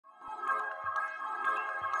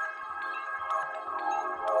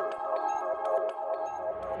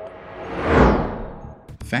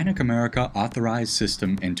FANUC America Authorized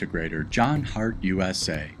System Integrator John Hart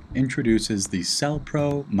USA introduces the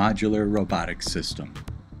CellPro Modular Robotic System.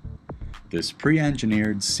 This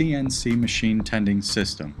pre-engineered CNC machine tending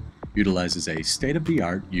system utilizes a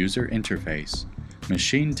state-of-the-art user interface,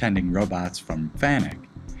 machine tending robots from FANUC,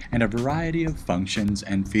 and a variety of functions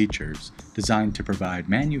and features designed to provide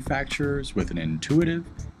manufacturers with an intuitive,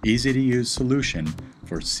 easy-to-use solution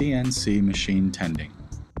for CNC machine tending.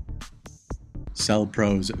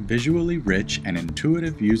 CellPro's visually rich and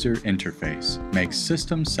intuitive user interface makes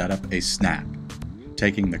system setup a snap,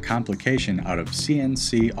 taking the complication out of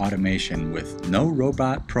CNC automation with no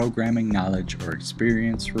robot programming knowledge or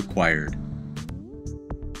experience required.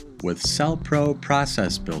 With CellPro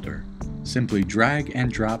Process Builder, simply drag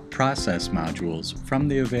and drop process modules from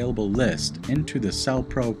the available list into the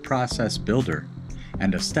CellPro Process Builder,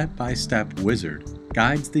 and a step-by-step wizard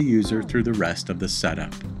guides the user through the rest of the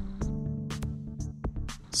setup.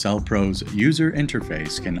 CellPro's user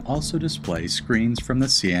interface can also display screens from the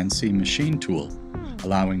CNC machine tool,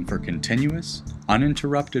 allowing for continuous,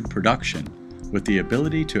 uninterrupted production with the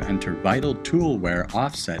ability to enter vital tool wear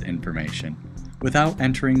offset information without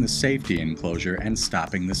entering the safety enclosure and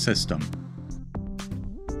stopping the system.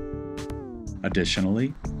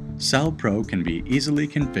 Additionally, CellPro can be easily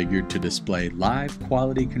configured to display live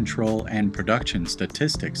quality control and production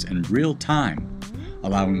statistics in real time,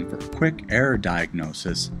 allowing for quick error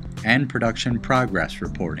diagnosis and production progress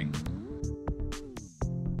reporting.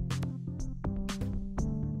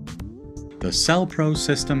 The CellPro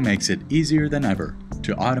system makes it easier than ever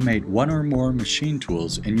to automate one or more machine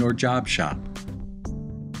tools in your job shop.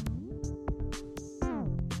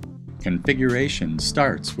 Configuration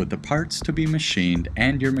starts with the parts to be machined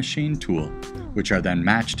and your machine tool, which are then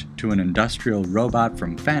matched to an industrial robot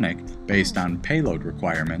from FANUC based on payload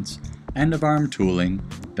requirements, end-of-arm tooling,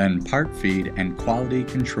 then part feed and quality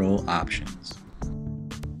control options.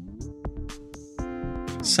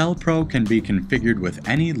 CellPro can be configured with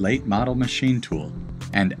any late model machine tool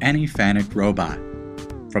and any FANUC robot,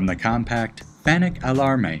 from the compact FANUC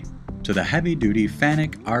Alarme to the heavy-duty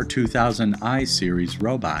FANUC R2000i series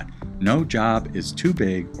robot. No job is too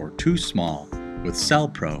big or too small with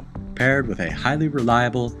CellPro paired with a highly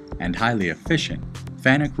reliable and highly efficient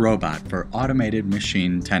FANUC robot for automated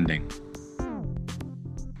machine tending.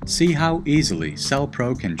 See how easily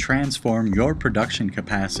CellPro can transform your production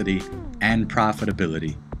capacity and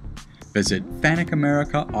profitability. Visit FANUC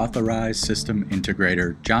America Authorized System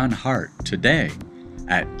Integrator John Hart today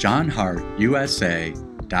at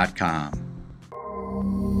johnhartusa.com.